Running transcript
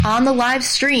On the live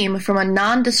stream from a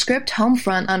nondescript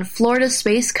homefront on Florida's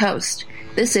Space Coast,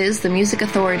 this is the Music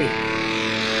Authority.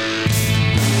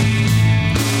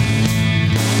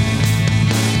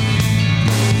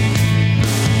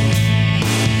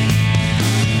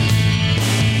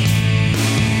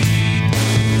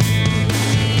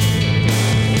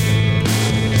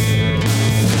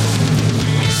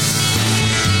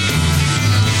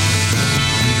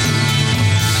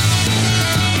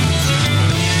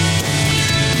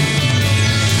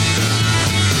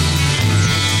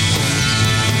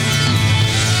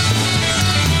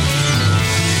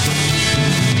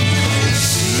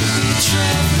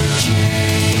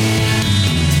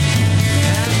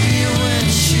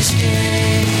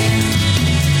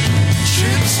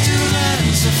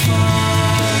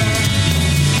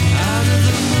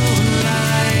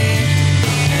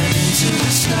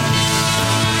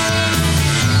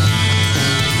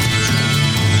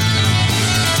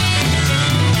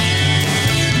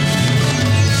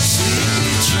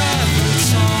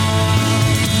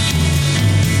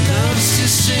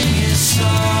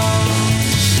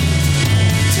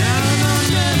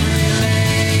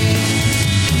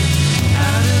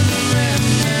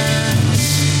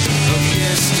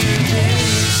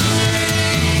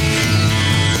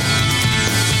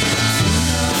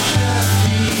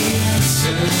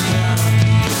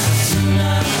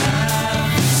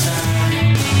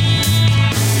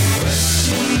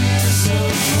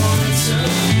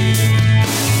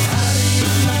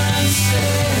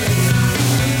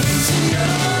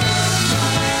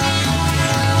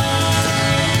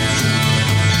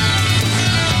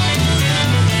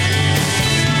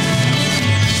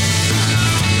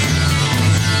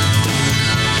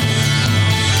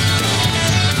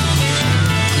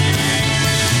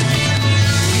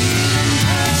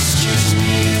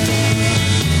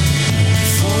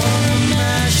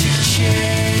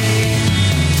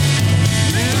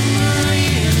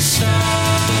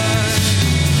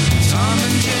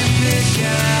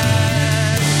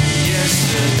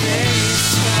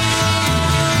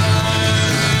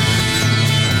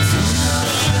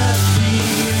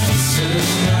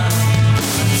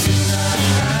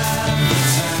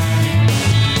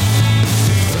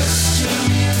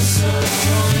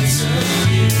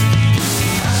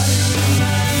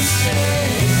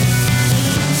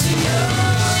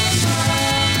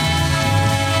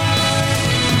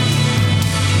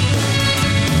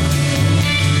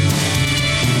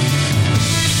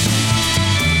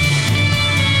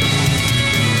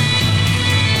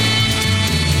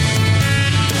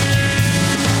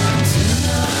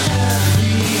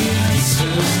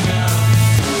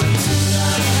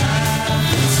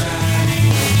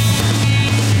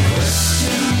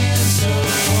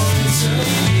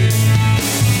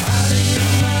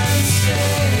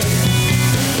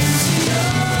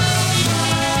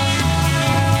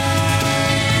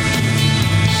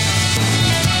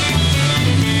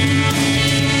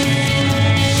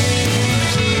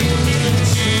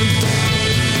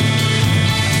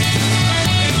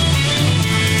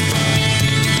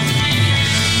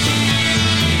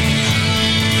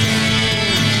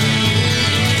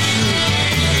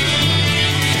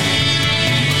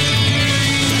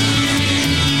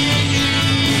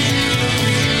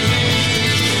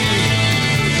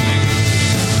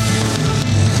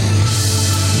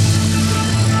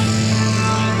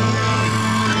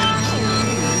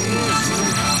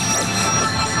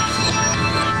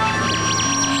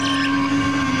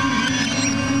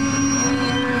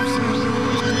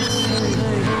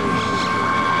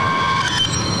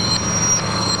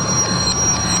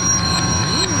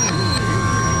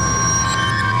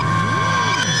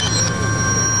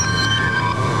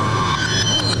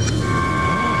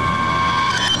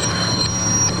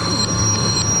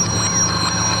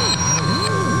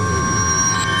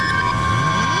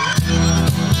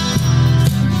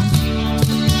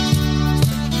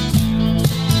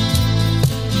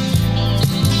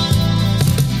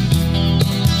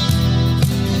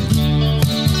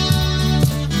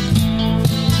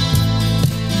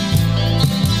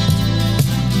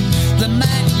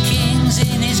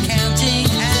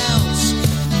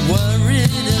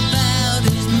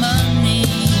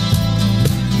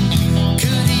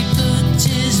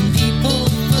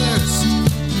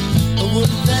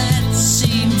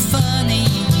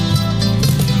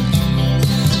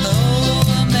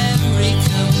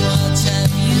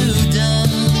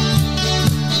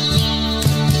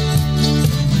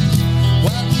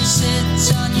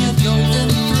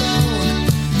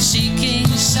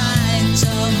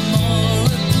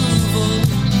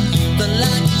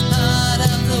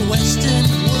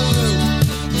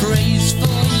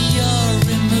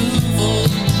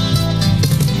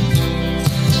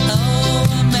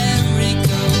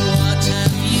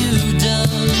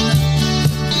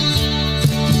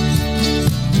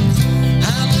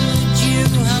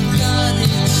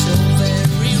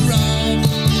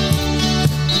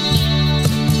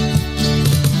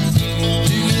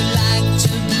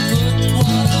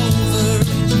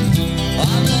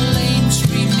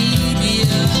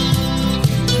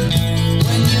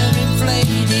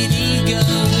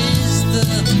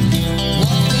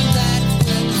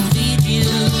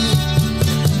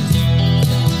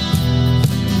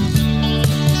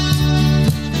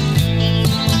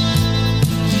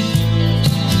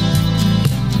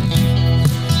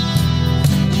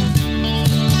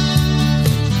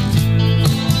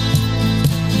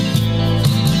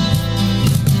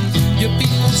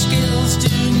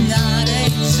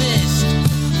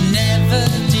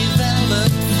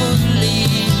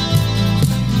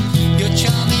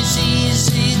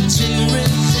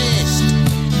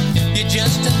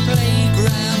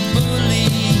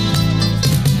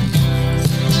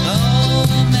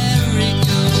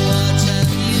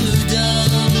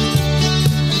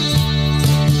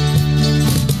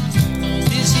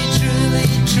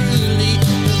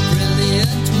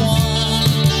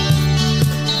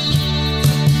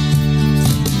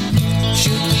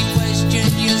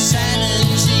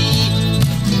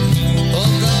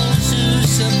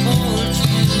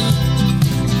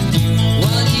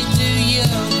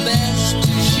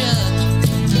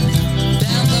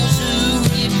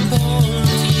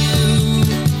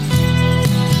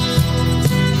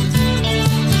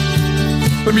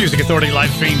 Music Authority live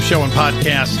stream show and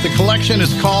podcast. The collection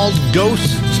is called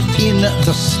Ghost in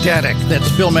the Static.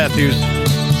 That's Phil Matthews.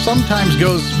 Sometimes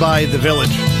goes by The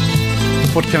Village.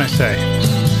 What can I say?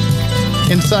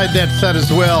 Inside that set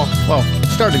as well,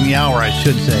 starting the hour, I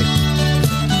should say,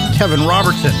 Kevin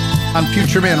Robertson on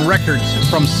Future Man Records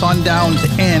from Sundown's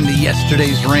End,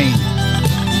 Yesterday's Rain.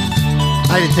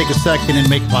 I had to take a second and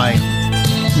make my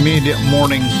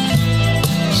mid-morning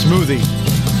smoothie.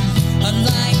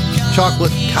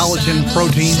 Chocolate, collagen,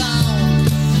 protein,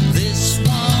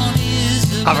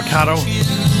 avocado,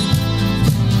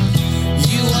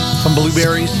 some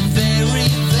blueberries,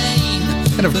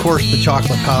 and of course the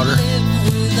chocolate powder,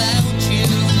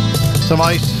 some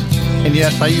ice, and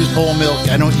yes, I use whole milk.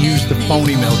 I don't use the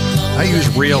phony milk. I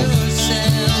use real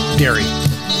dairy.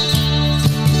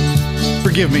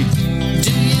 Forgive me.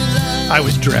 I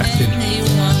was drafted.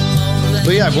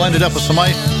 But yeah, I blended up with some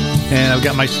ice, and I've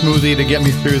got my smoothie to get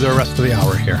me through the rest of the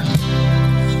hour here.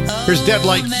 Here's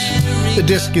Deadlights. The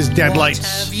disc is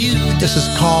Deadlights. This is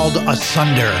called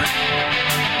Asunder.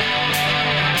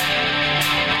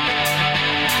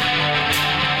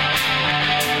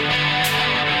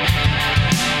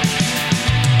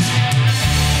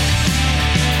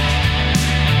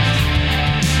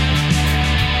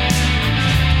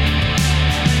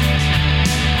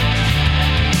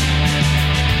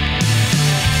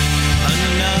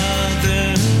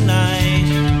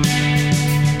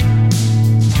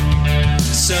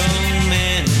 So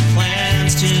many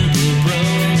plans to be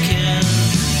broken.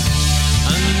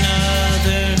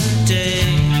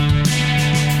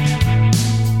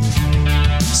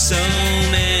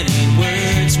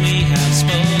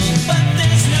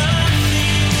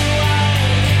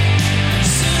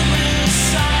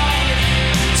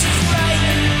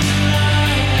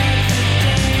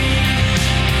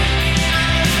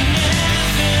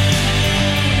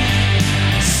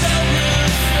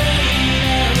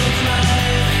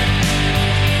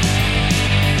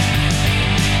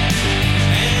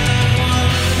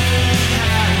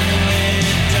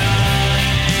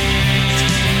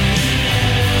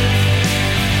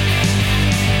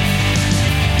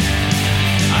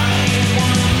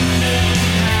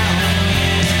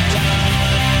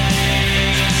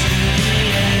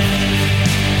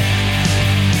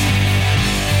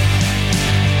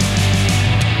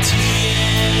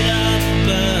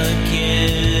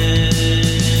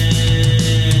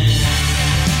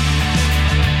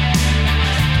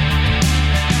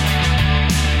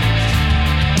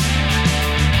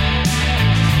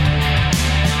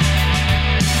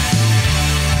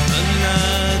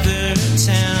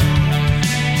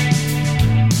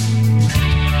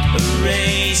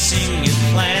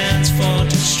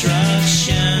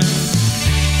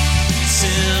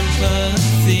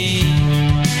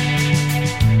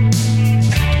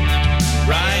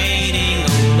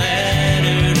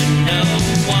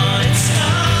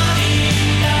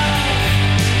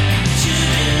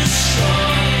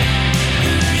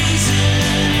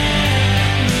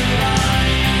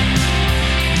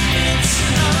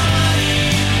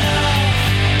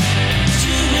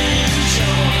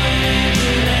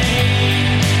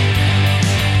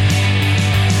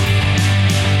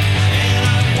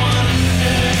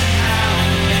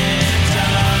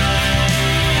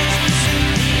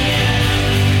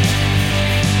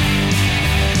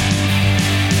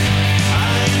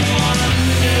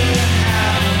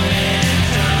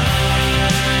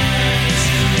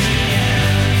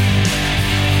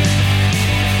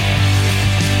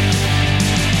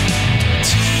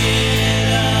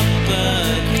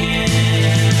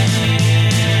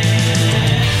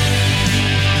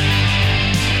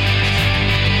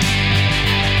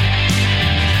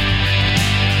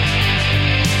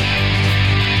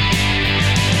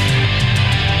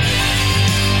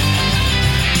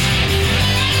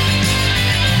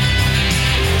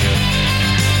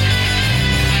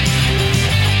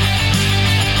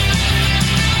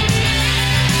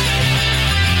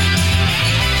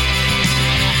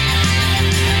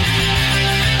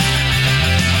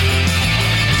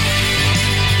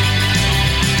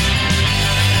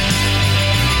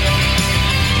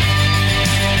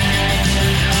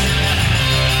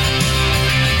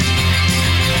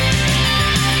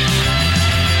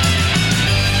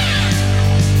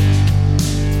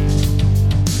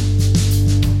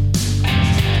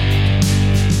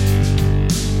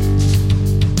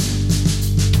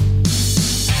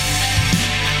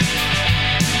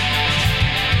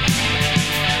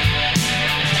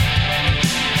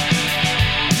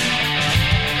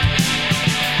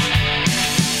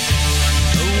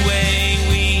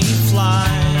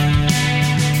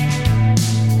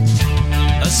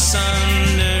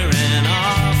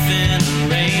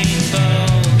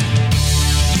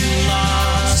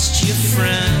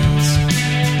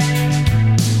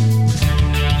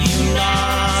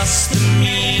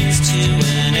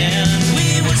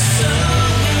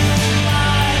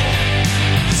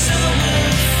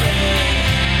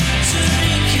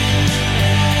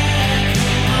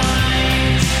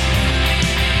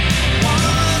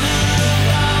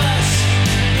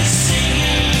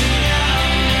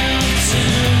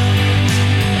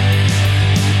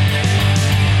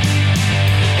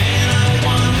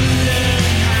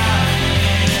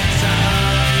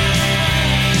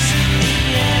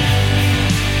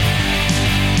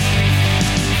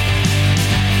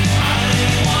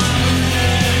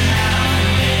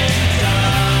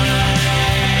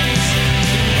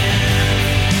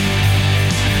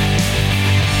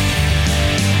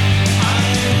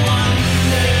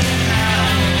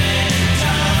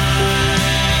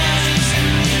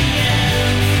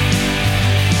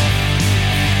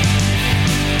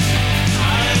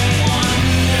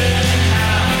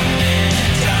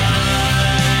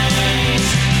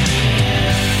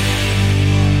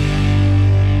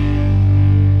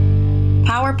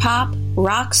 pop,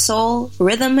 rock, soul,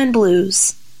 rhythm, and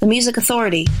blues. The Music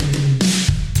Authority.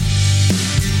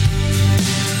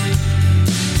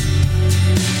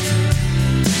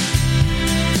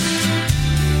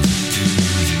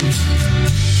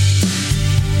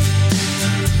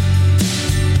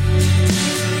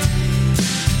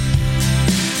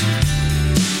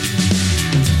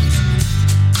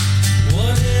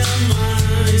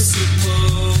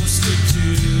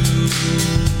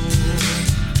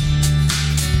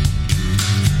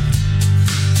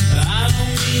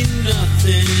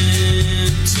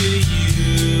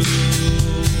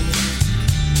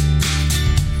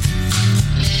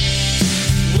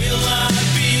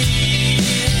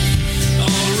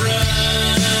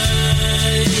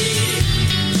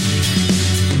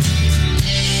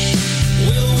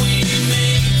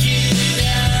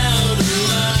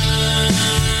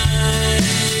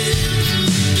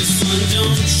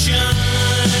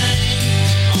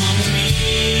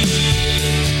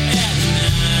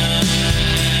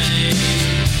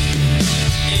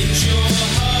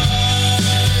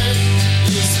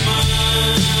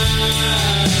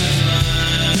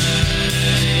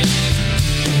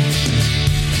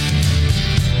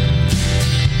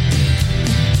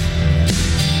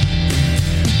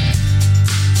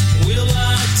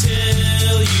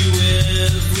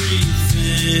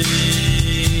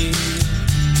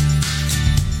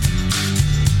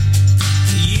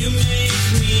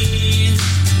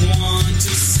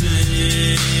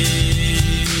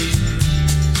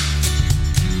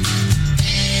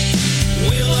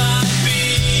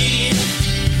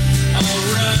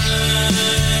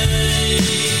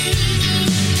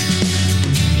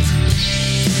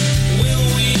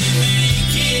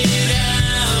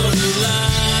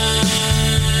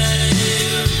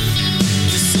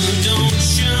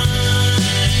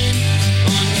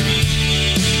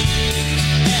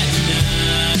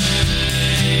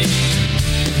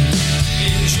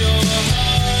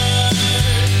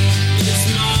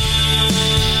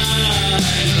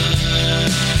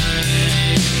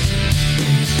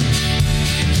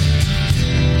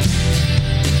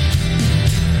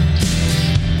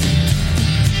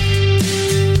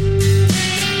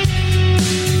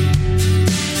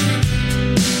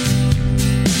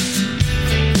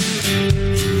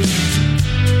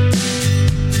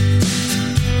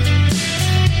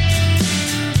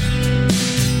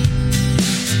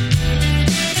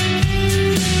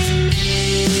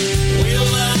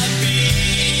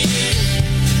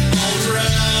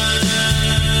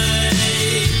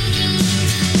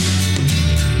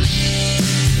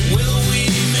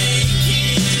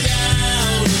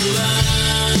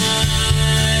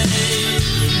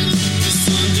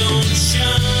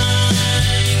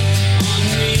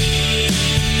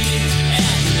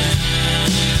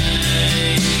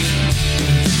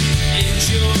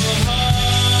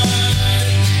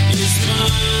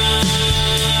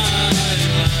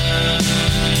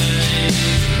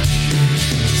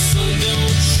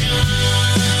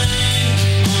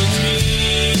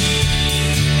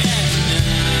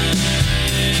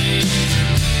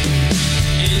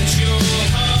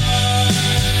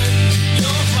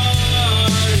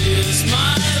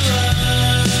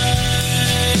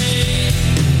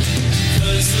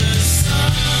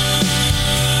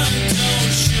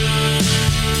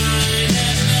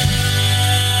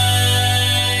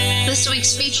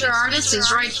 Artist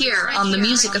is right here on the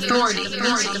Music Authority.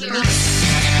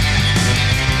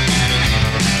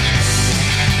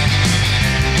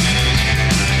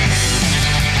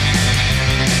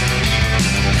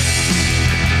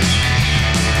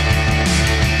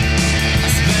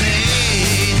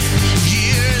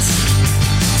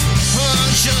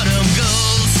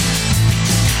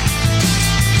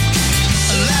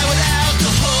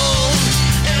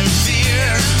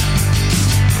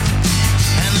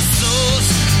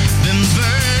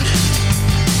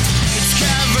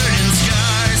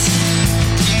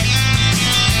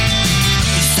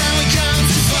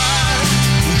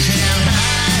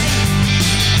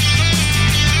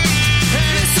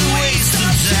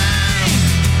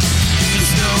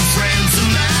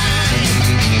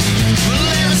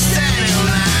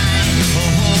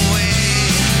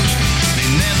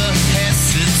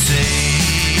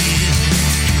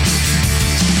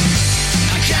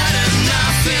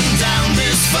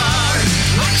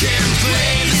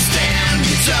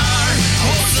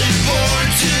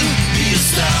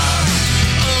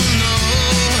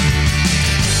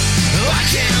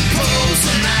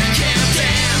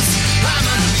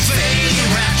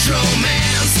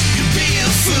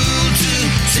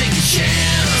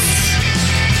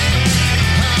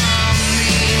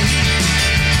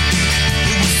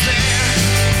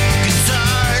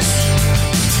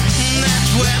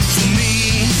 Where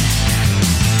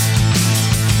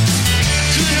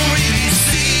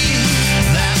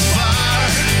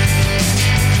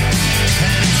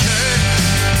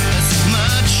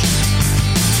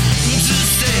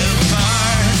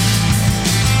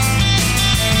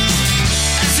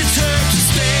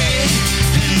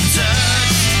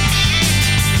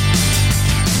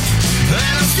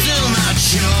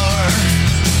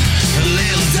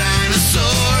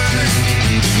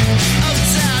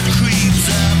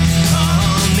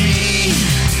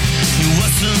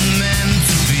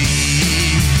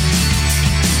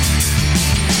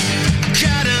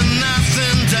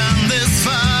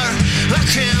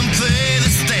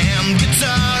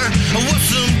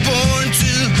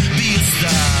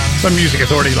The Music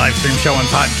Authority live stream show and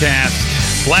podcast.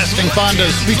 Blasting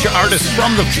Fondas feature artists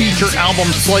from the feature album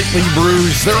Slightly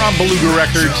Bruised. They're on Beluga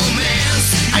Records.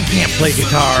 I can't play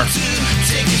guitar.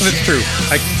 And it's true.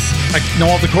 I know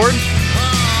all the chords,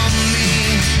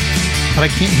 but I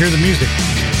can't hear the music.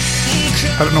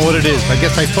 I don't know what it is. I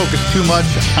guess I focus too much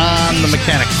on the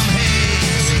mechanics.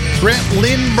 Grant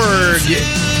Lindberg,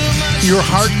 Your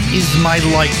Heart Is My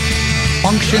Light.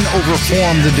 Function Over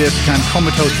Form, the disc on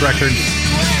Comatose Records.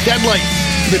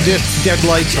 Deadlights, the disc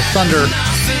Deadlights Asunder.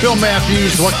 Phil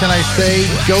Matthews, What Can I Say?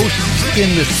 Ghosts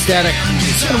in the Static.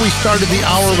 And we started the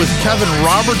hour with Kevin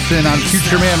Robertson on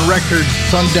Future Man Records,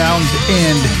 Sundown's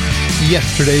End,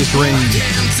 Yesterday's Rain.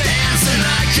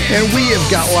 And we have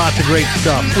got lots of great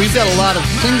stuff. We've got a lot of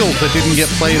singles that didn't get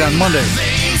played on Monday.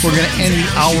 We're going to end the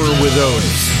hour with those.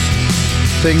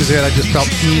 Things that I just felt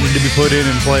needed to be put in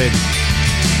and played.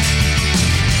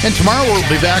 And tomorrow we'll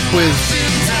be back with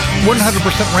 100%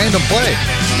 random play.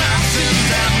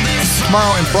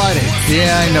 Tomorrow and Friday.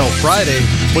 Yeah, I know. Friday.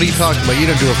 What are you talking about? You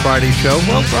don't do a Friday show.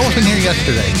 Well, I wasn't here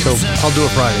yesterday, so I'll do a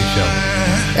Friday show.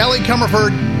 Ellie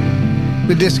Comerford.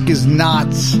 The disc is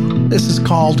Knots. This is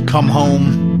called Come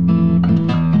Home.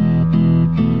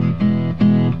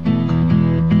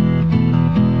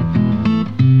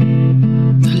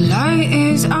 The light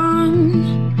is on.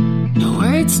 No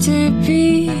words to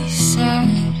be said.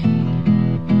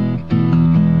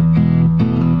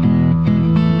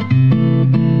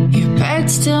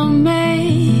 Still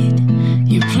made,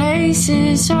 your place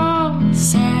is all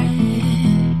set.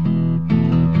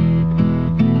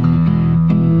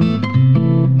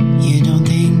 You don't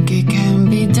think it can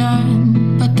be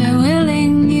done, but they're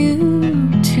willing you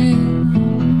to.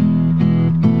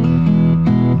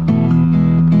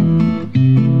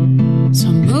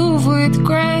 So move with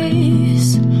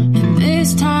grace, and this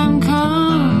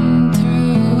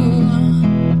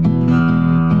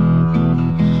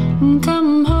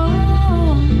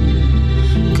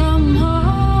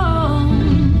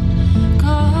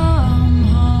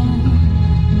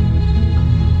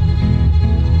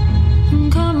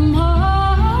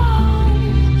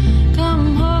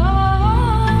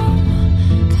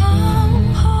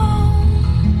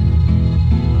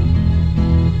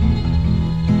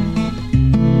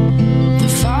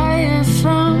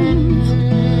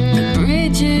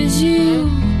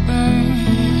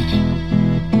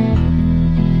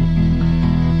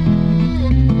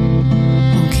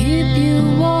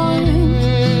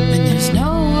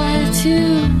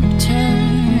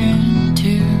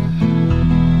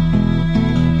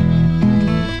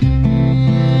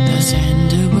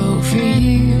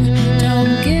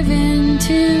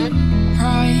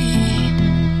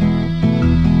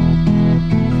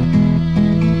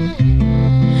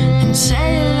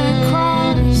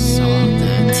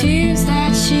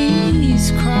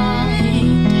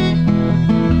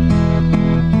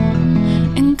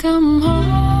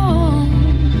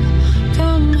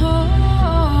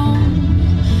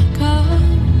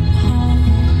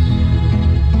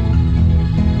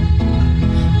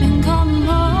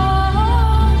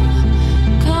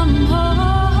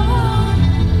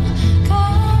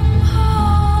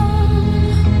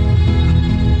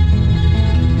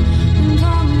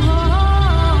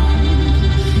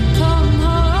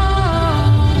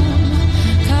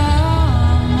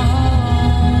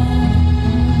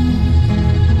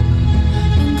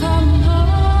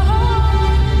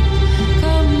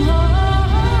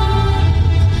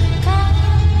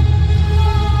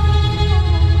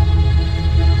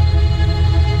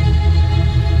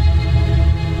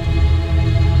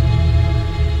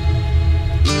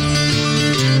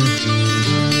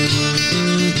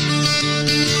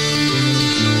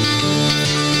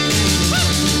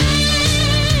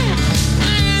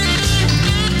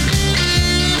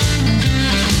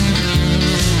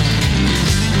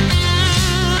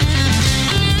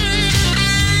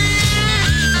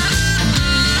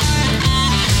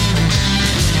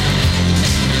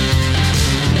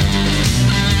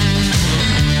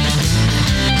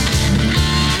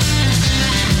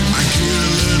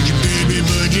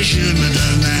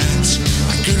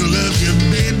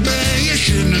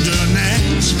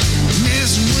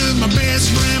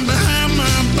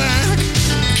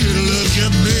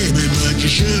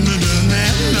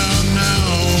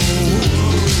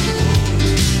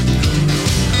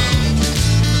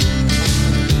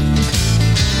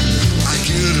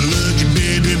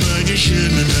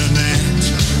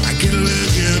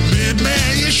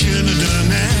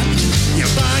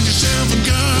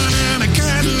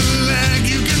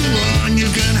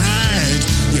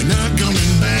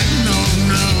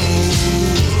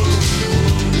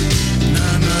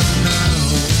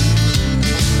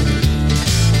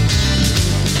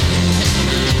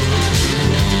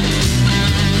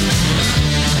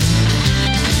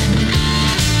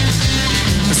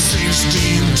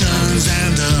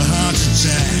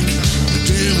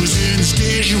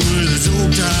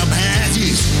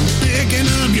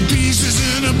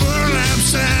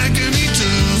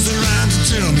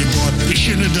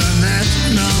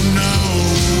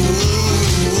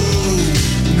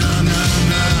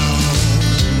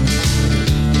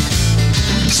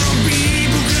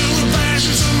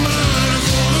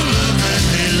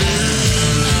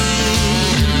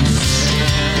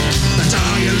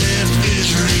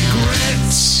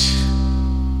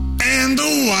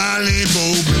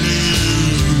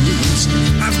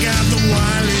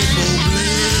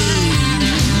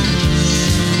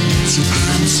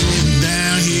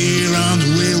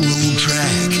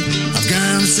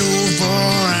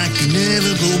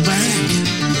never go back.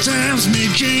 Times may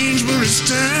change, but it's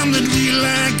time that we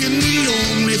like, and the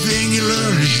only thing you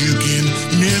learn is you can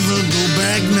never go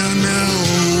back. No, no,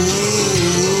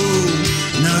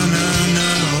 no, no, no.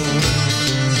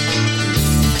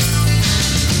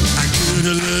 I could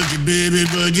have loved you, baby,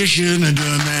 but you shouldn't have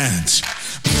done that.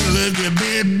 Could have loved you,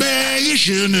 baby, you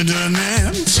shouldn't have done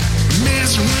that.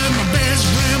 Messing with my best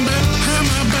friend behind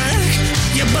my back.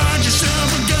 You bought yourself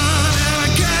a gun and a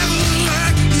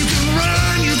Cadillac. You can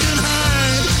run, you can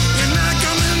hide. You're not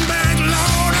coming back,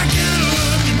 Lord. I could have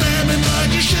loved you, baby, but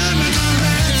you shouldn't have done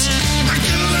that. I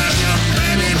could have loved you,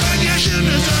 baby, but you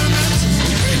shouldn't have done that.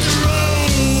 Hit the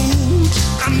road.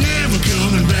 I'm never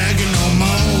coming back no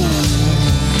more.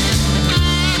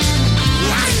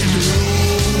 Why hit the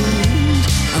road?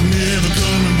 I'm never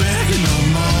coming back no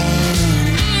more.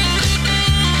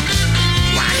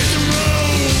 Why hit the road?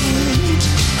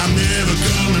 I'm never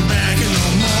coming back no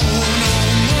more, no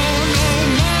more, no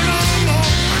more, no more.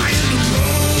 I hit the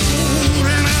road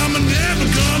and I'm never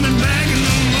coming back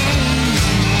no more, no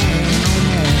more, no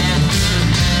more.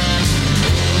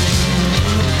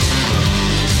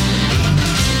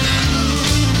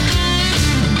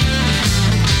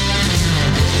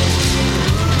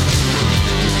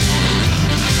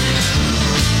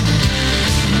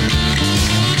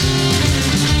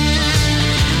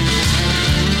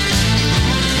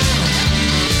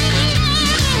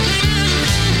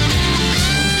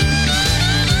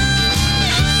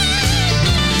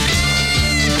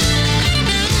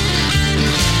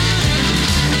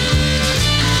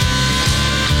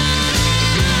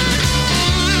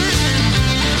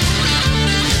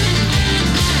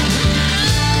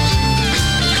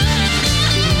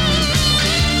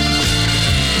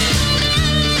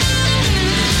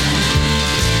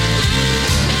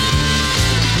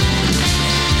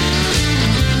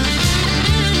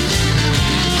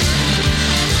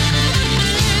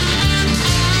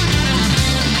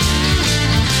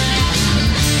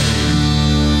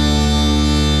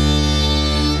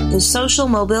 The social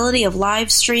mobility of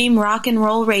live stream rock and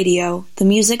roll radio, the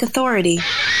Music Authority.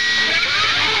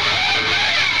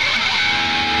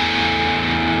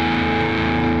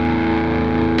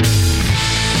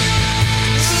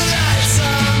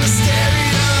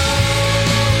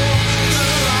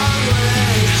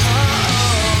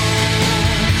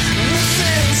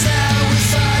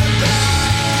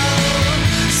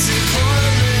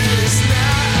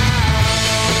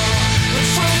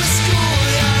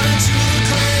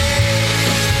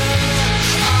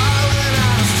 All went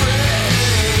out afraid.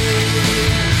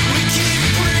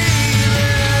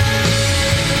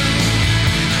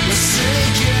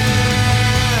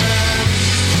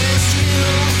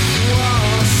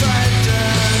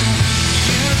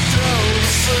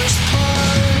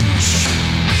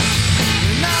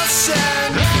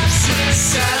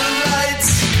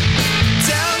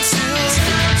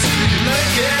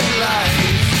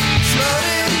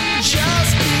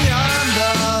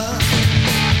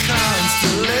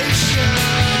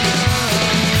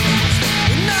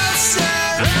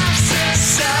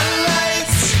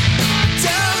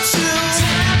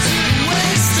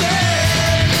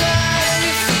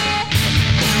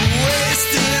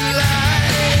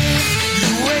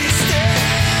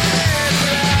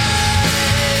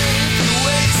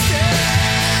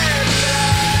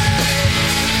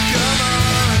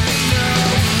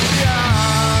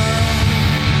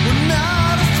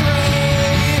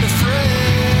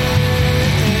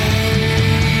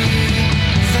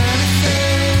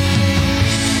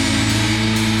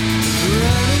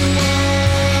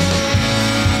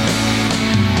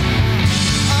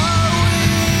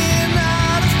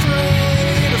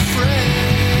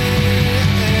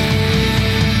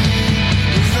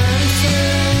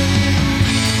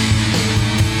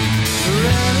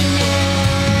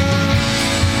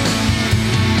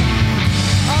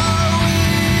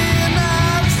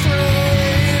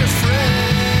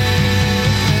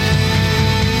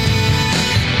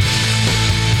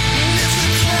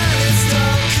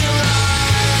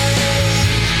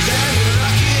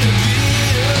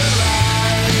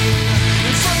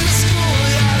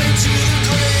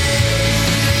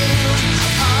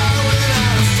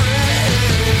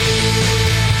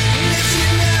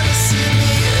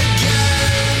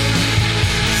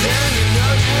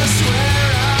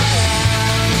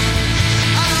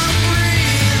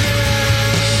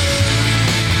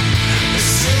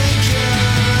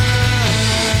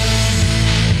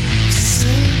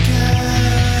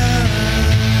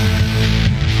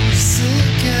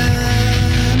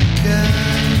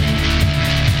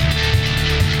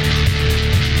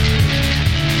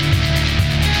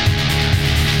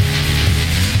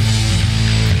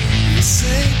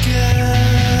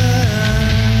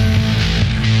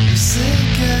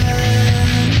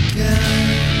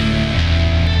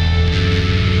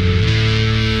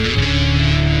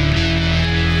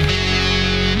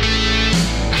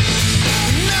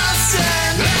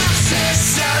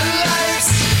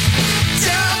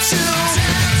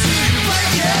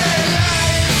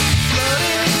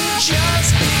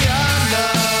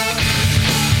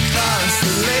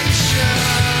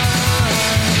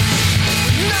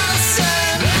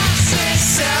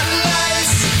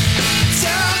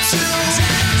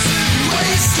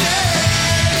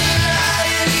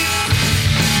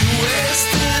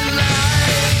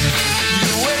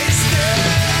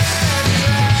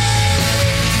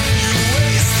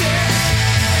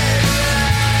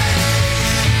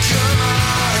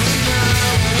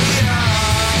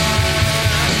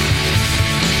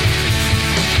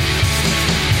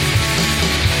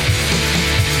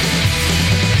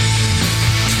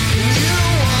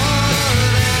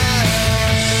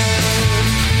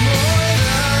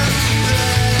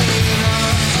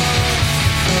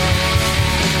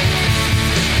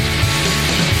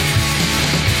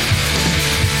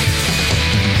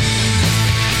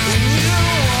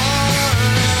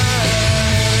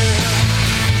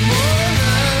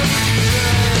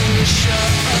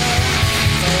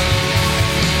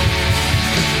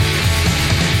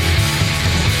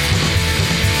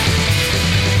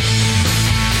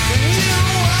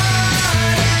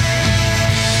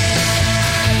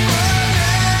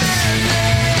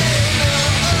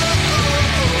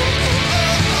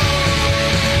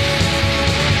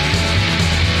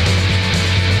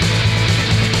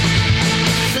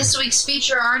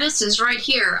 is right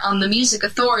here on the Music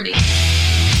Authority.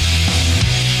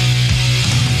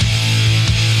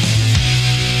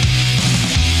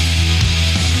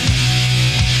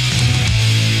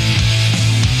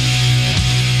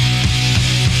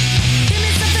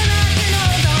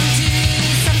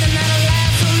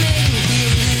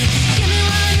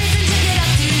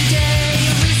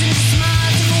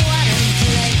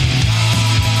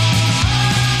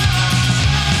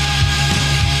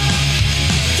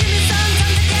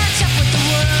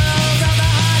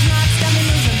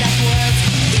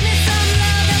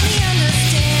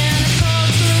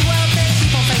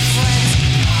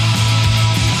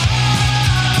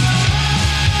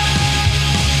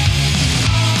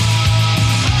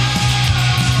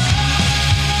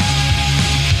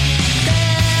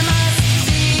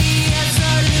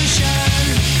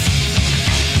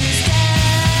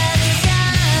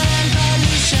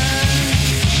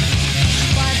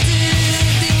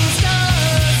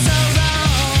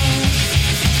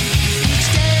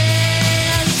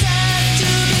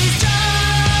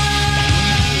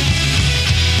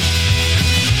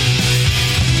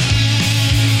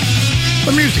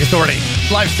 Authority,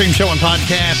 live stream show and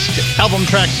podcast, album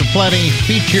tracks aplenty,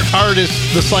 feature artist,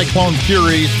 the Cyclone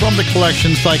Furies, from the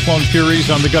collection Cyclone Furies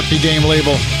on the Gutsy Dame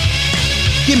label.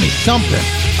 Give me something.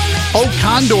 Oh,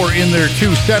 Condor in there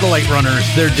too, Satellite Runners,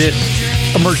 their disc,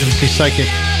 Emergency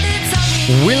Psychic.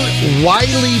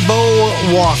 Wiley Bo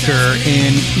Walker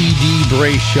and E.D.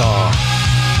 Brayshaw.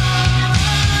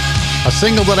 A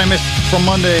single that I missed from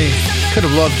Monday, Could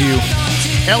Have Loved You.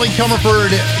 Ellie Comerford,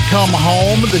 Come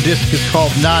Home. The disc is called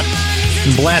Not.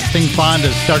 And Blasting Fonda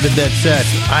started that set.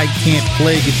 I Can't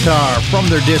Play Guitar, from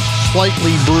their disc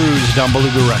Slightly Bruised on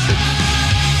Beluga Records.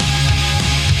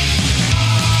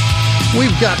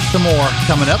 We've got some more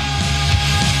coming up.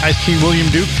 I see William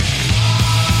Duke,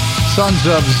 Sons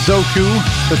of Zoku,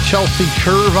 the Chelsea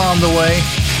Curve on the way,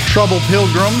 Trouble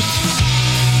Pilgrims,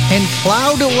 and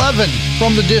Cloud 11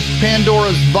 from the disc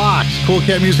Pandora's Box,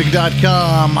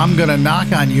 CoolCatMusic.com. I'm gonna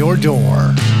knock on your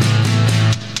door.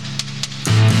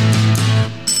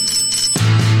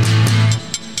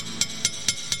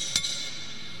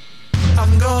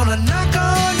 I'm gonna knock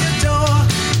on your door,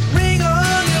 ring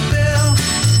on your bell,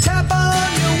 tap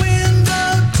on your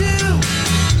window too.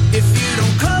 If you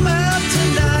don't come out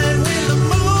tonight when the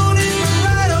moon is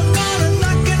bright, I'm gonna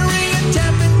knock and ring and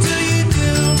tap until you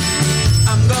do.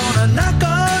 I'm gonna knock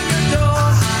on your door,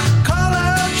 call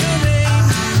out your name,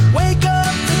 wake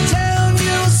up the town,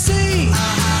 you'll see.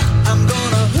 I'm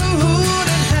gonna hoot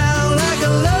and howl like a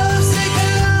lovesick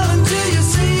owl until you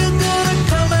say you're gonna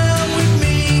come out with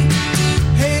me.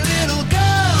 Hey little girl,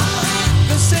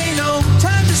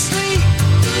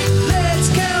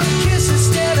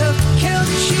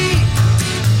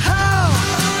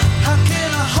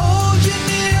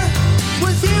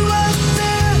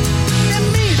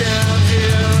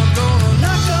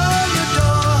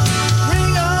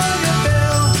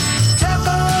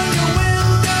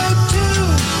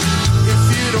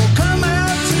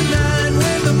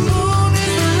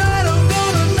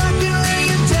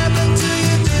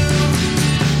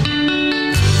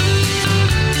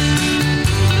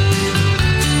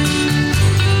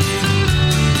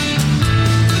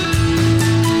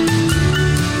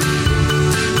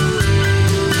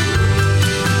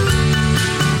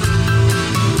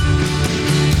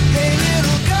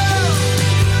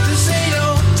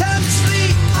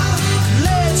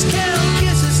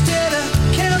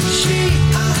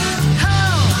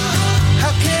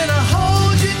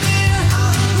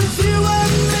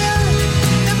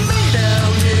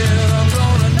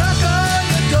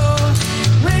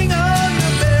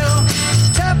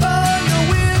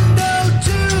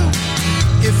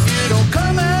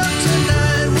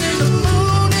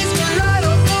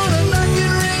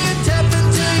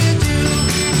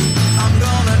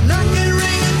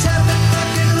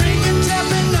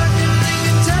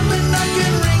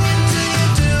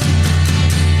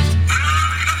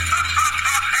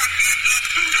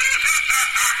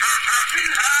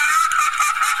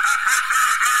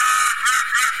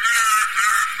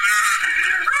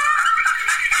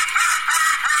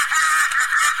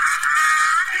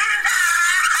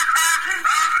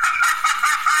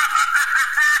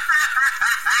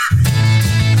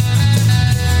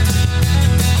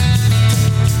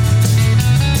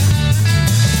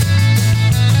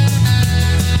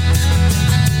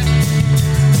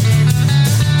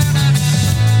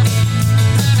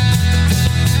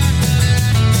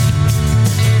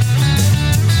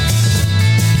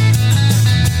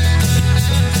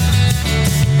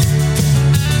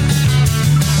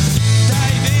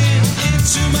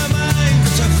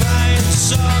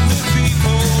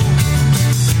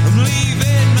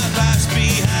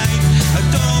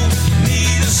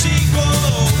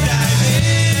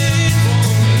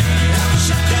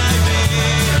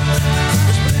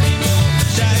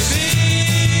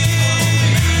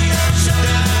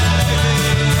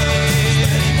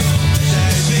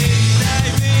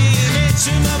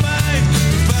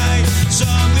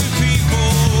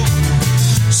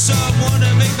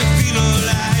 feel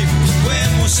alive. When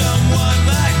will someone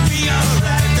like me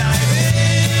arrive? Dive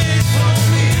in for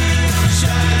me,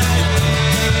 shine.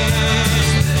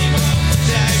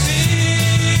 Dive in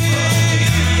for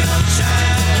me,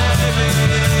 shine.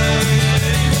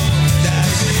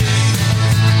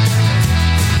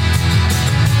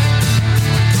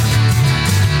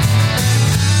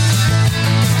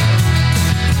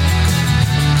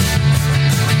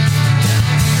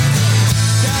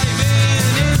 Dive in.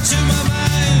 To my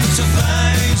mind to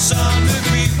find some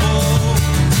people.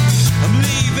 I'm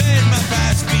leaving my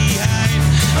past behind.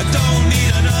 I don't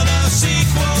need another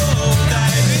sequel.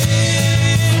 Dive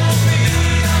in,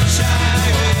 shine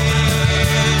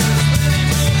in.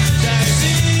 Dive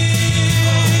in,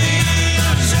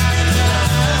 shine.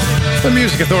 The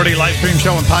Music Authority live stream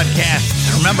show and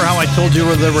podcast. Remember how I told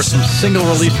you there were some single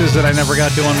releases that I never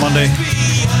got to on Monday?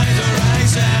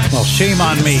 Well, shame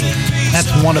on me.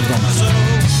 That's one of them.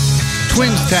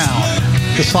 Twinstown.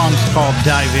 The song's called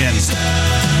Dive In.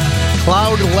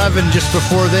 Cloud 11 just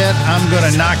before that. I'm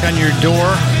Gonna Knock on Your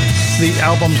Door. The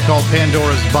album's called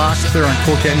Pandora's Box. They're on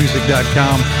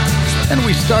CoolCatMusic.com. And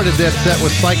we started that set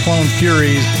with Cyclone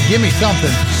Furies. Gimme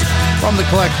Something from the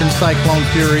collection Cyclone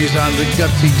Furies on the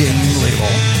Gutsy Dame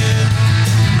label.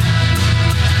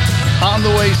 On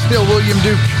the way still, William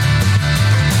Duke.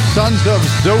 Sons of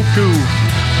Zoku.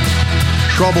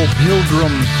 Trouble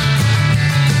Pilgrims.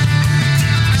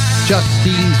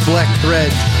 Justine's Black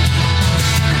Threads.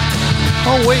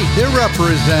 Oh wait, they're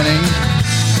representing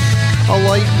a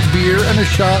light beer and a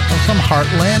shot of some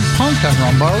Heartland Punk on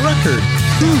Rumbar Records.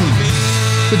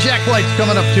 The Jack Light's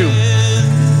coming up too.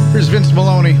 Here's Vince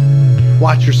Maloney.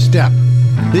 Watch your step.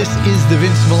 This is the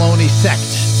Vince Maloney Sect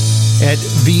at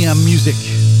VM Music.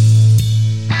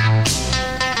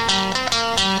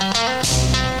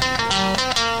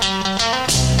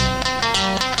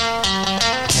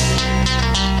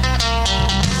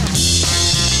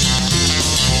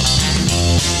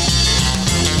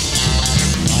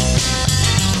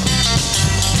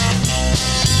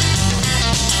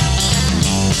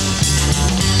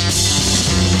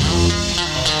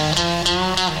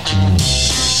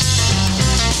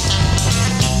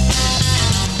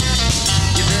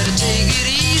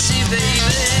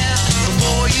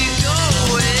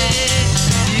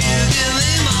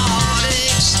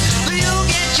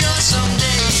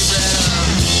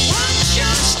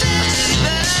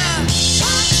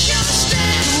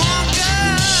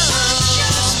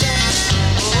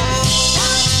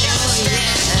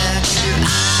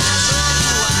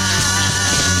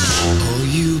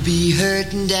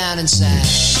 Down inside.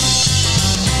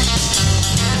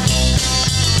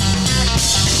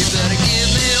 You better give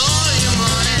me all your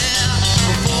money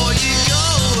before you go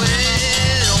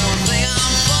away. Don't think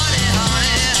I'm funny,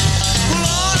 honey. Well,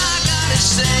 all I gotta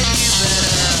say, you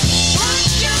better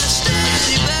watch your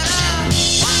step. You better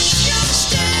watch your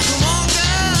step. Come on,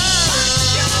 girl.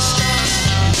 Watch your step.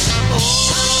 Oh,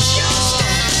 watch your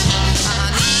step.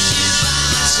 I need you by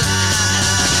my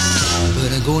side, but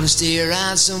I'm gonna stay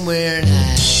around somewhere and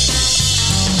hide.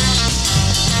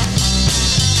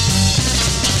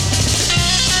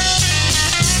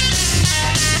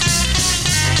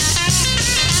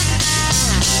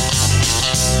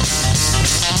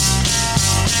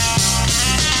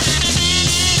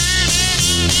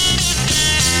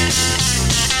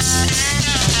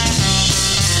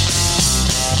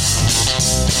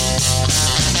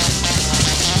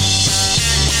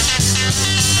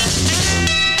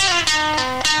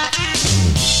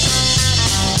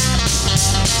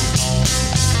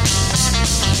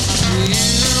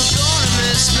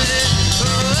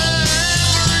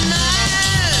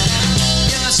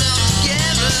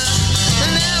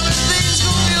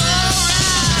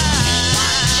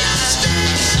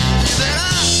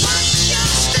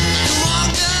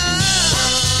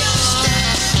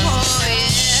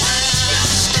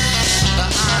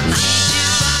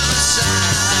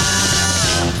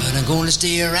 Gonna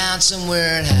stay around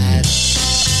somewhere and hide.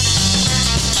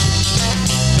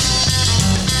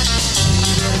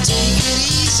 You better take it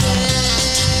easy.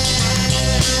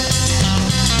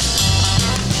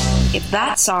 If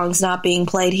that song's not being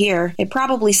played here, it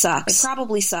probably sucks. It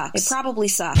probably sucks. It probably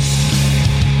sucks.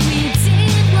 We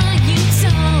did what you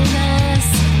told us.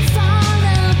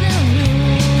 Follow the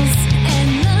rules, and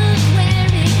look where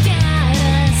it got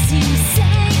us. You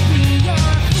say we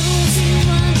are fools who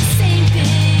want the same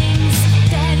things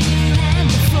that you had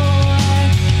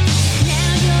before.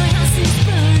 Now your house is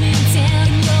burning down,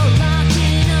 you're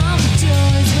locking all the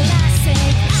doors. Well, I say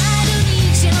I don't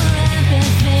need your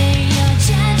empathy, your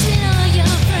judgment or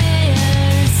your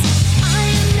prayers. I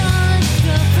am not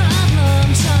the problem.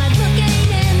 Try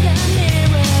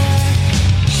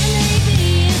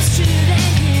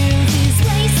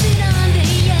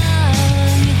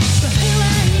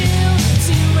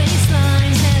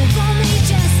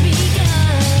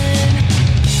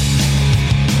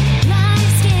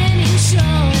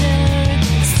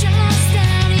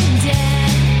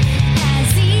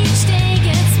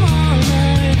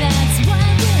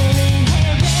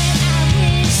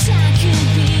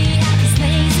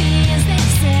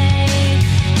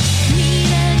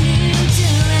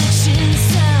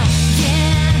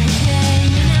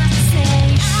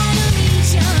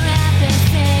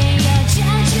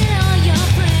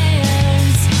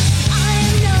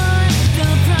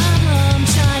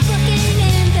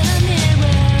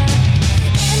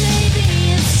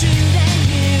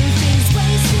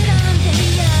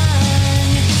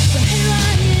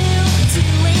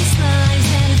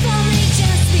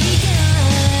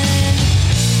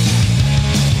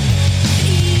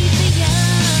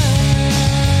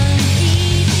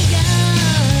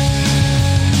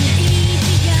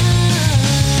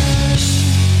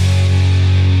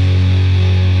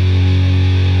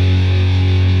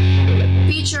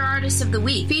of the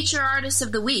week, feature artist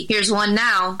of the week. Here's one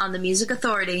now on the Music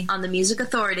Authority, on the Music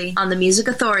Authority, on the Music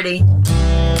Authority.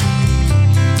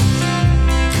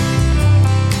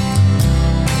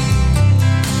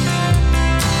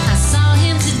 I saw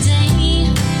him today.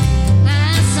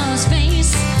 I saw his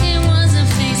face. It was a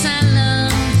face I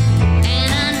loved,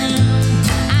 and I knew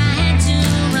I had to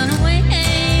run away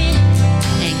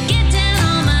and get down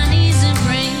on my knees and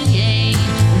pray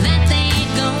that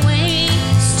they'd go away.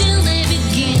 Still they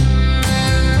begin.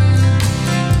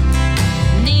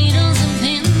 Needles and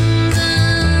pins,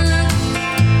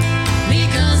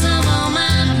 because of all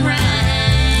my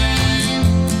pride,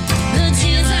 the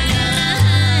tears I gotta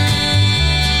hide.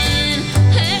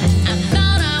 Hey, I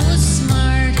thought I was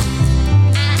smart.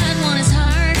 I'd won his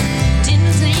heart.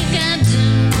 Didn't think I'd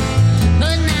do,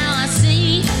 but now I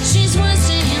see she's worse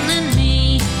to him than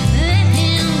me. Let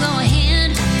him go ahead,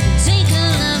 take her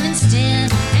love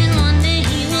instead, and one day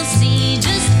he will see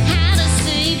just how to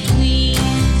say please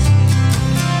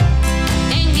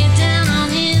and get down on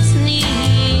his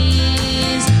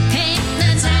knees. Hey,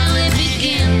 that's how it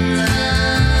begins.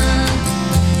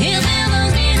 He'll feel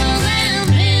those needles and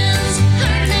pins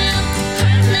hurt now,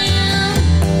 hurt now.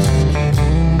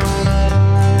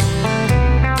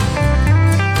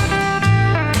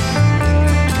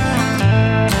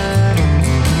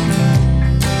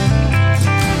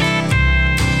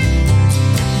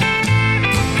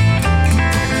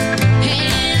 Hey,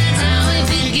 that's how it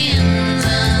begins.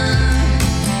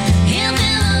 He'll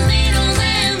feel those needles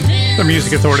and pins. The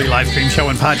Music Authority live stream show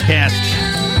and podcast.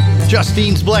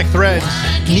 Justine's Black Threads,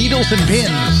 Needles and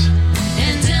Pins.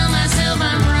 And tell myself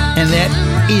I'm wrong. And that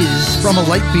is from a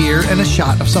light beer and a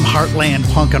shot of some Heartland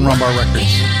Punk on Rumbar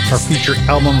Records. Our featured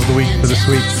album of the week for this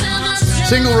week.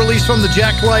 Single release from the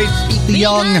Jack Lights, Eat the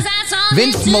Young,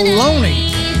 Vince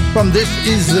Maloney. From This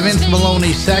Is the Vince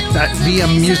Maloney Sect at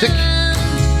VM Music.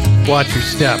 Watch Your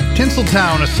Step.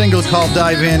 Tinseltown, a single called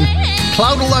Dive In.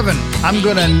 Cloud 11, I'm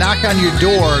Gonna Knock on Your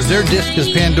Door. Their disc is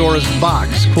Pandora's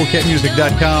Box,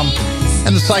 coolcatmusic.com.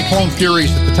 And the Cyclone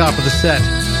Furies at the top of the set.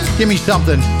 Give Me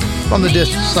Something from the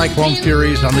disc Cyclone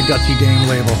Furies on the Gutsy Dame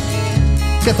label.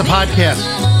 Get the podcast.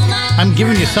 I'm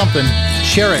giving you something.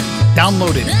 Share it.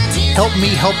 Download it. Help me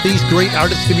help these great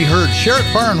artists to be heard. Share it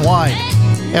far and wide.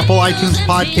 Apple iTunes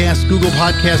Podcast, Google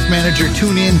Podcast Manager,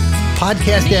 TuneIn,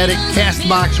 Podcast Addict,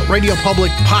 CastBox, Radio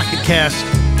Public, Pocket Cast,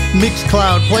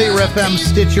 Mixcloud, Player FM,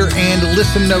 Stitcher, and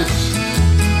Listen Notes.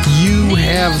 You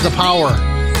have the power.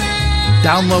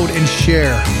 Download and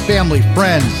share. Family,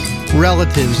 friends,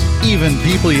 relatives, even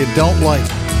people you don't like.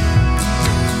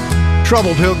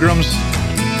 Trouble Pilgrims,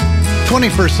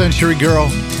 21st Century Girl,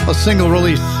 a single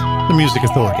release, The Music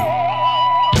Authority.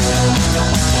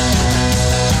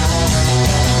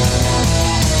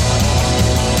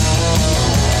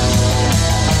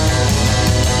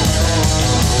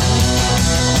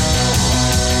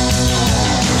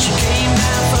 She came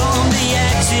down from the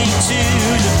attic to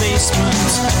the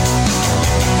basement.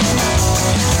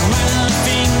 Ran her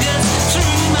fingers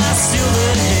through my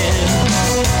silver hair.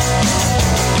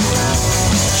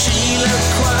 She looked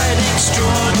quite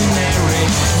extraordinary.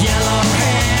 Yellow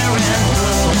hair and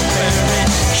blueberry.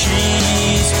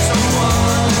 She's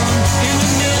someone in a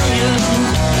million.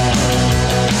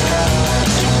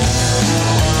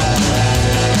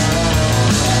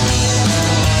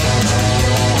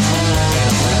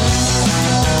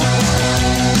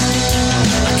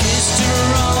 I kissed her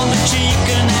on the cheek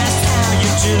and asked how you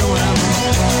doing.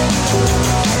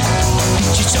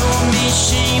 She told me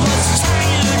she was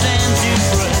tired and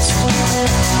depressed.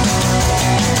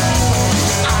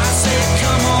 I said,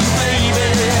 come on, baby,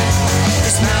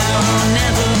 it's now or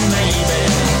never, maybe.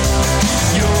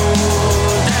 You're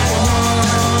that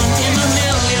one in a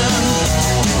million.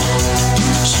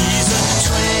 She's a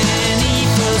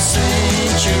 21st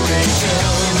century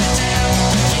girl.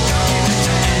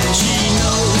 And she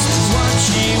knows what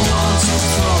she wants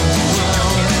from the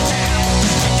world.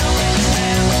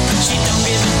 She don't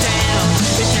give a damn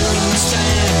if you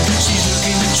understand. She's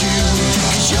looking at you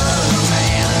 'cause you're a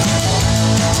man.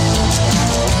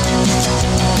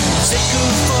 Take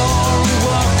her for a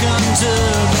walk under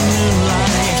the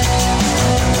moonlight,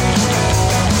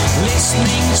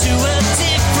 listening to a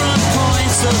different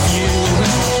points of view.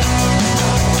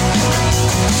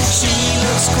 She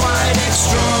looks quite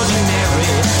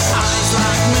extraordinary, eyes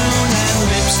like moon and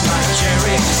lips like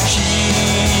cherry.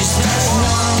 She's that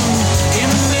one in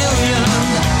a million.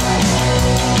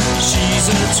 She's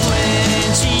a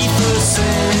 21st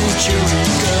century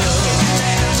girl.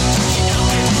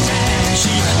 And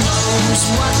she knows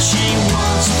what she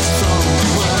wants from the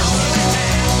world.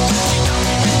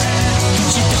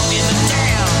 She don't give a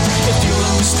damn if you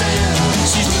understand.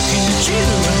 She's looking at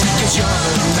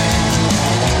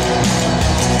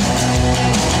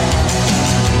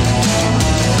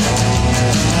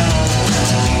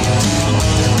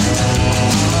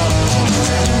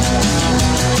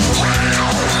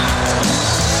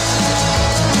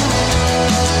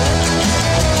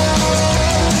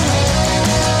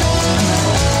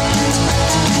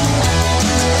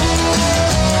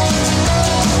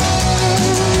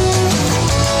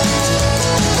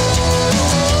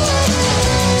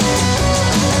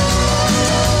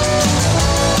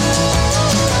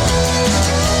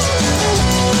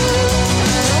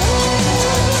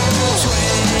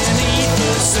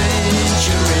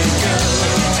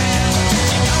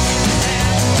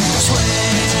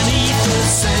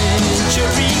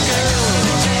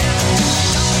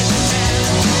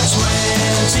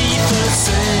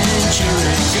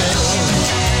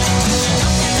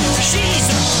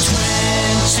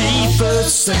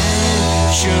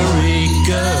century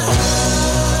girl.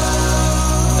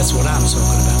 That's what I'm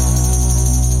talking about.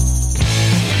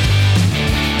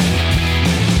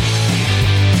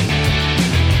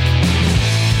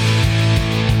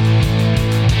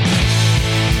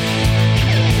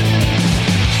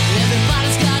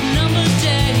 Everybody's got number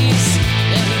days.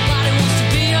 Everybody wants to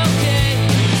be okay.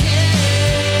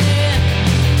 Yeah.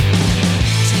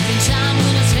 Taking time,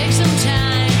 gonna take some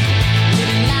time.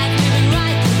 Living life, living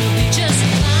right, gonna be just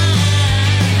fine.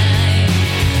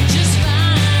 Just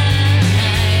fine.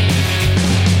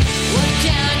 What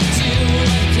can you do?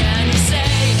 What can you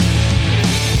say?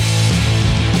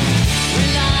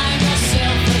 Rely on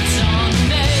yourself, it's on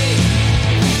me.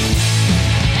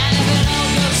 And if it all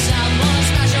goes south, wanna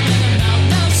smash 'em in the mouth.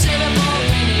 No, save it for a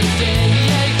rainy day.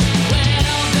 When it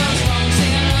all goes wrong,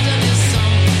 sing along to this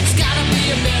song. It's gotta be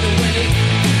a better way.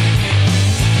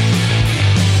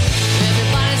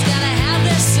 Everybody's gotta have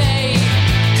their say.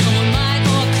 Come on, Mike,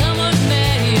 or come on,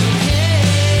 May.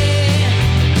 Okay.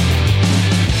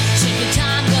 Take your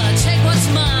time, gotta take what's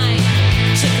mine.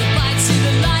 Take a bite, see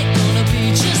the light, gonna be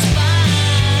just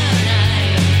fine.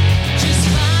 Just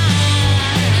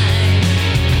fine.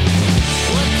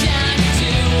 What can you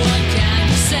do? What can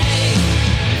you say?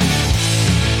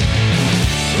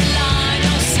 Rely on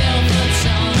yourself, it's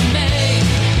on me.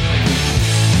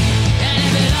 And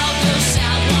if it all goes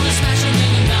south, wanna smash 'em in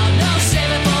the mouth. No,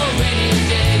 save it for a rainy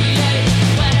day.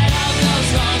 When it all goes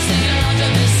wrong, sing along to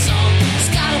this song. It's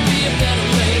gotta be a better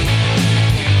way.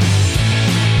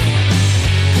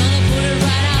 Gonna put it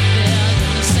right out there.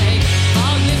 Gonna say,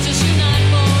 all lifters unite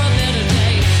for a better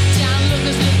day. Down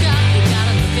lookers look up, we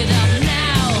gotta look it up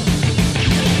now.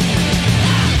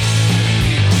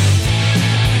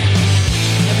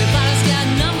 Everybody's got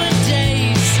number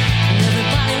days. And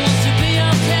everybody wants to be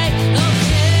okay.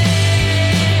 Okay.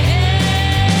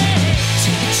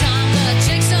 Take your time, gotta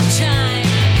take some time.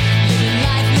 Living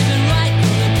life, living right,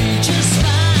 gonna be just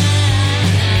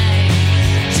fine.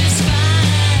 Just fine.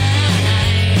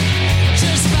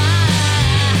 Just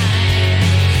fine.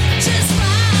 Just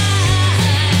fine.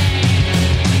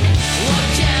 What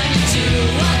can you do?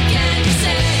 What can you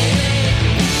say?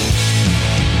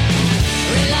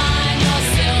 Rely on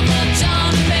yourself, it's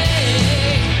on me.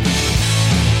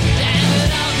 And if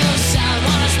it all goes south,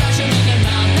 wanna smash 'em in the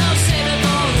mouth. No, save it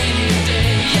for a rainy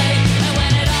day. And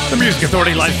when it all The Music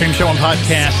Authority live stream show and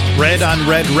podcast. Red on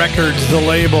Red Records, the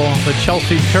label. The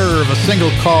Chelsea Curve, a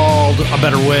single called A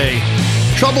Better Way.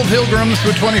 Trouble Pilgrims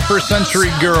with 21st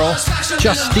Century Girl.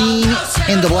 Justine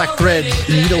and the Black Threads,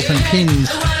 Needles and Pins.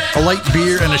 A light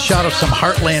beer and a shot of some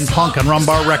Heartland Punk on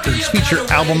Rumbar Records. Feature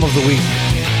album of the week.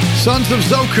 Sons of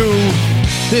Zoku.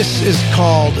 This is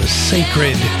called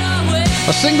Sacred.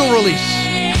 A single release.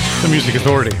 The Music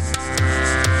Authority.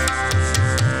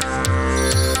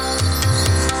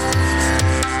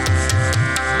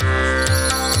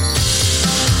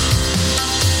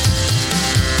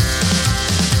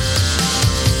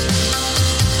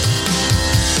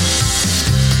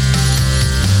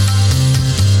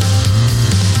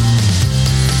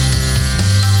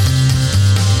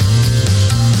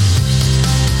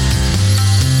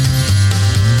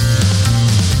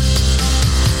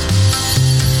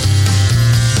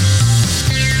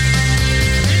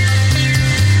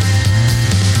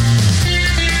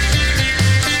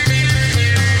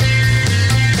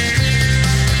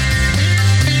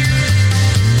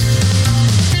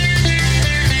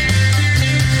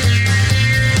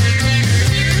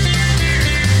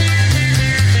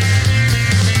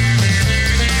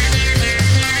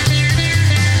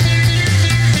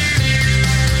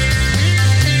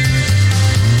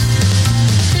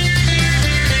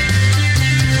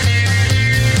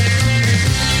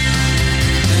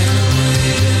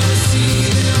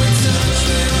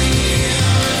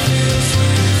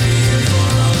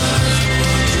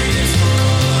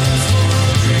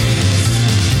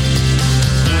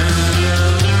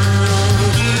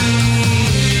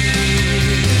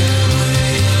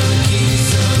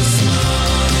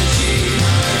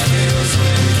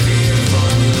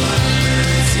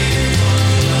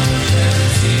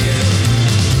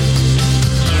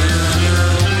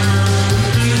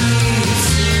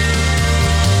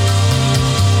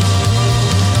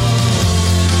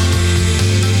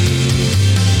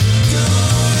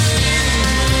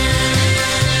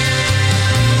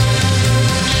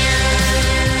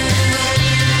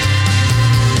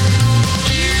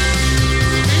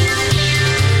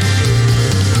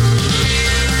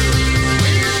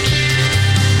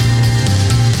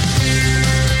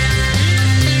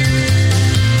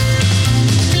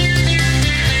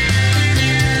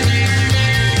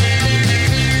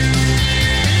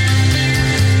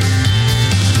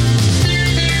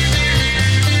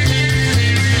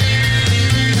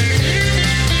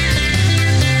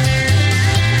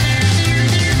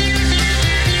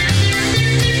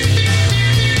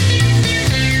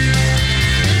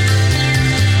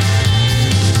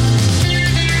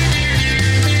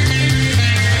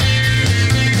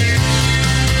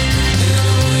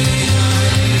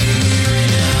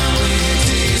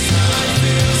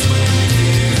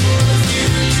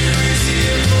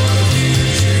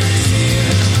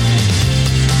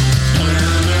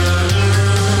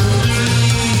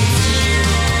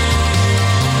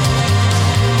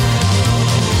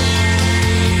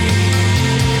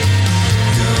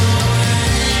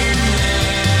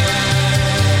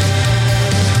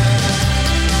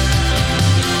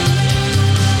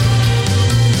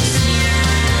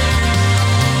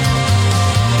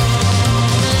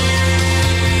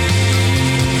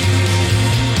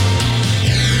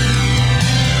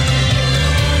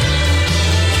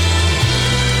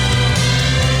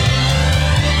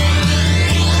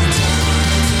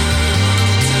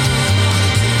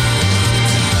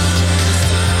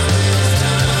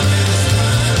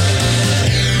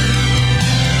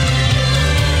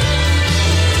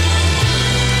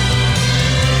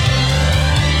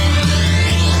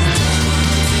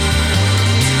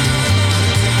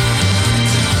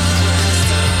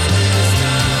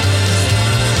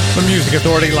 Music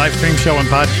Authority live stream show and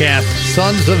podcast,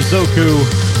 Sons of Zoku.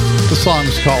 The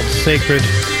song's called Sacred.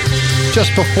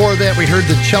 Just before that, we heard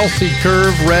the Chelsea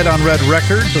Curve, Red on Red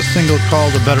Records, a single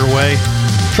called A Better Way.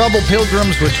 Trouble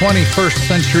Pilgrims with 21st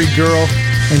Century Girl,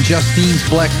 and Justine's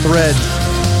Black Thread.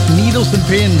 Needles and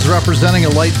Pins representing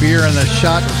a light beer and a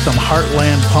shot of some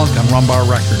Heartland Punk on Rumbar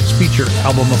Records. Featured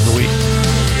album of the week.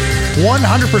 100%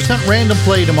 random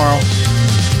play tomorrow.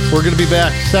 We're going to be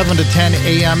back 7 to 10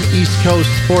 a.m. East Coast,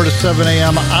 4 to 7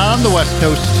 a.m. on the West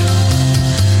Coast.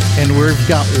 And we've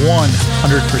got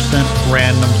 100%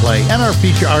 random play. And our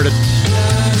feature artists,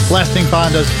 Blasting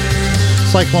Fondas,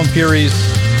 Cyclone Furies,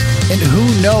 and who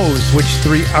knows which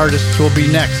 3 artists will be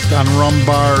next on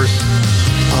Rumbar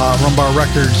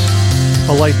Records,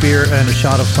 a light beer and a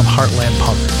shot of some Heartland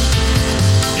Punk.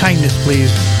 Kindness,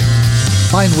 please.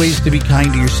 Find ways to be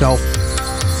kind to yourself.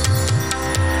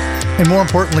 And more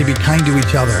importantly, be kind to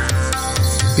each other.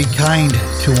 Be kind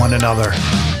to one another.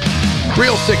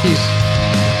 Real Sickies.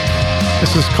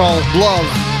 This is called Love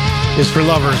is for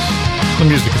Lovers, the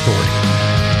Music Authority.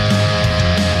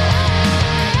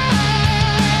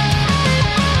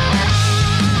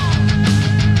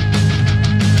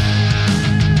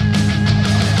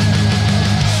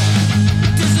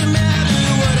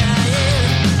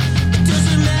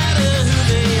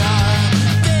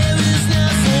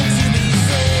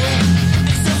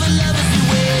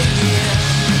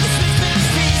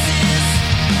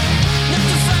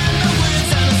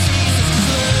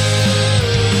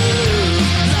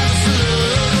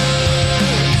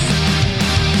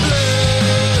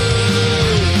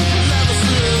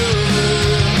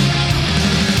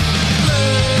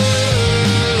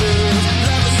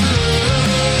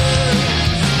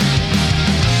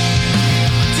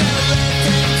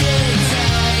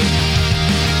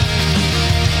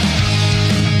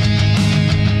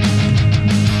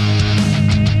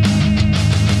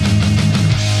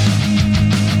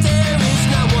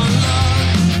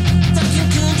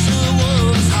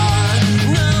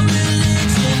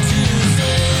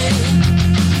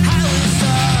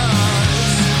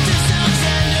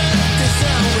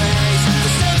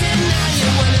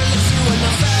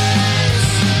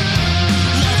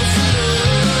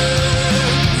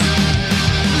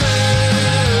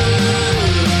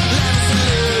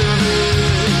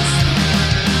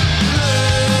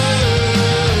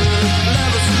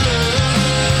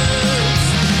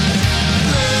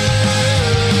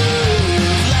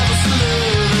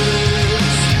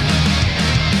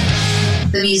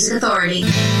 The Music Authority.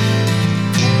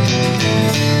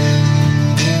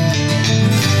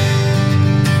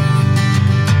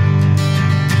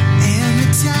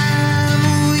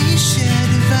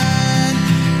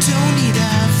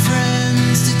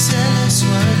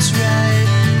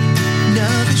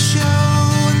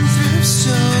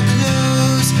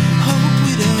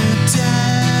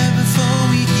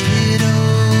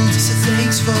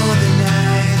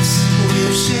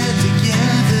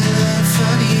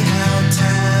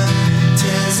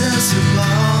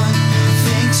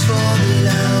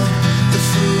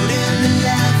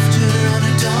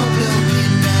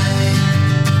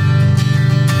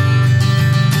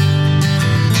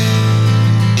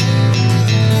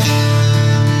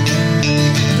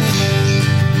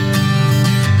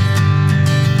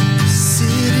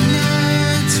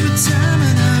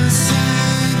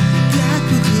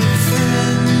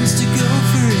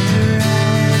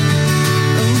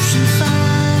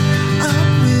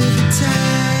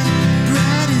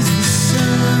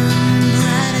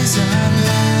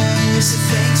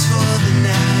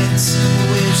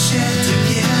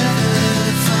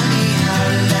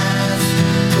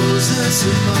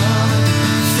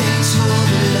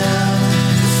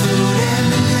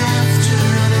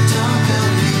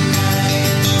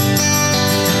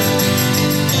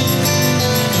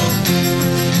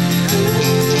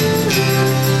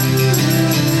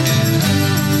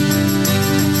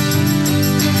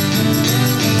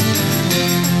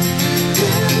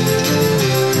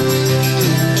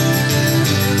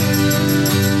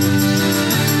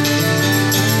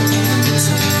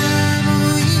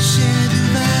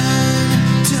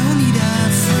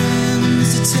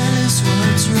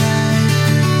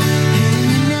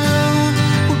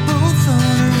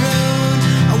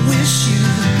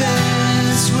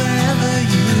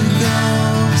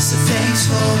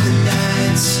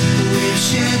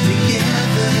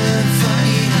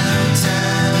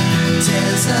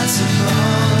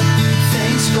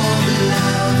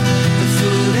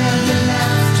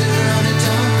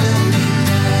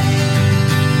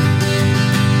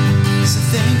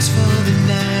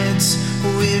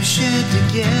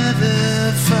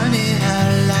 Together, funny how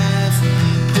life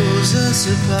pulls us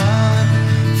apart.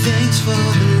 Thanks for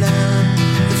the love,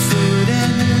 the food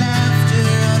and the laugh.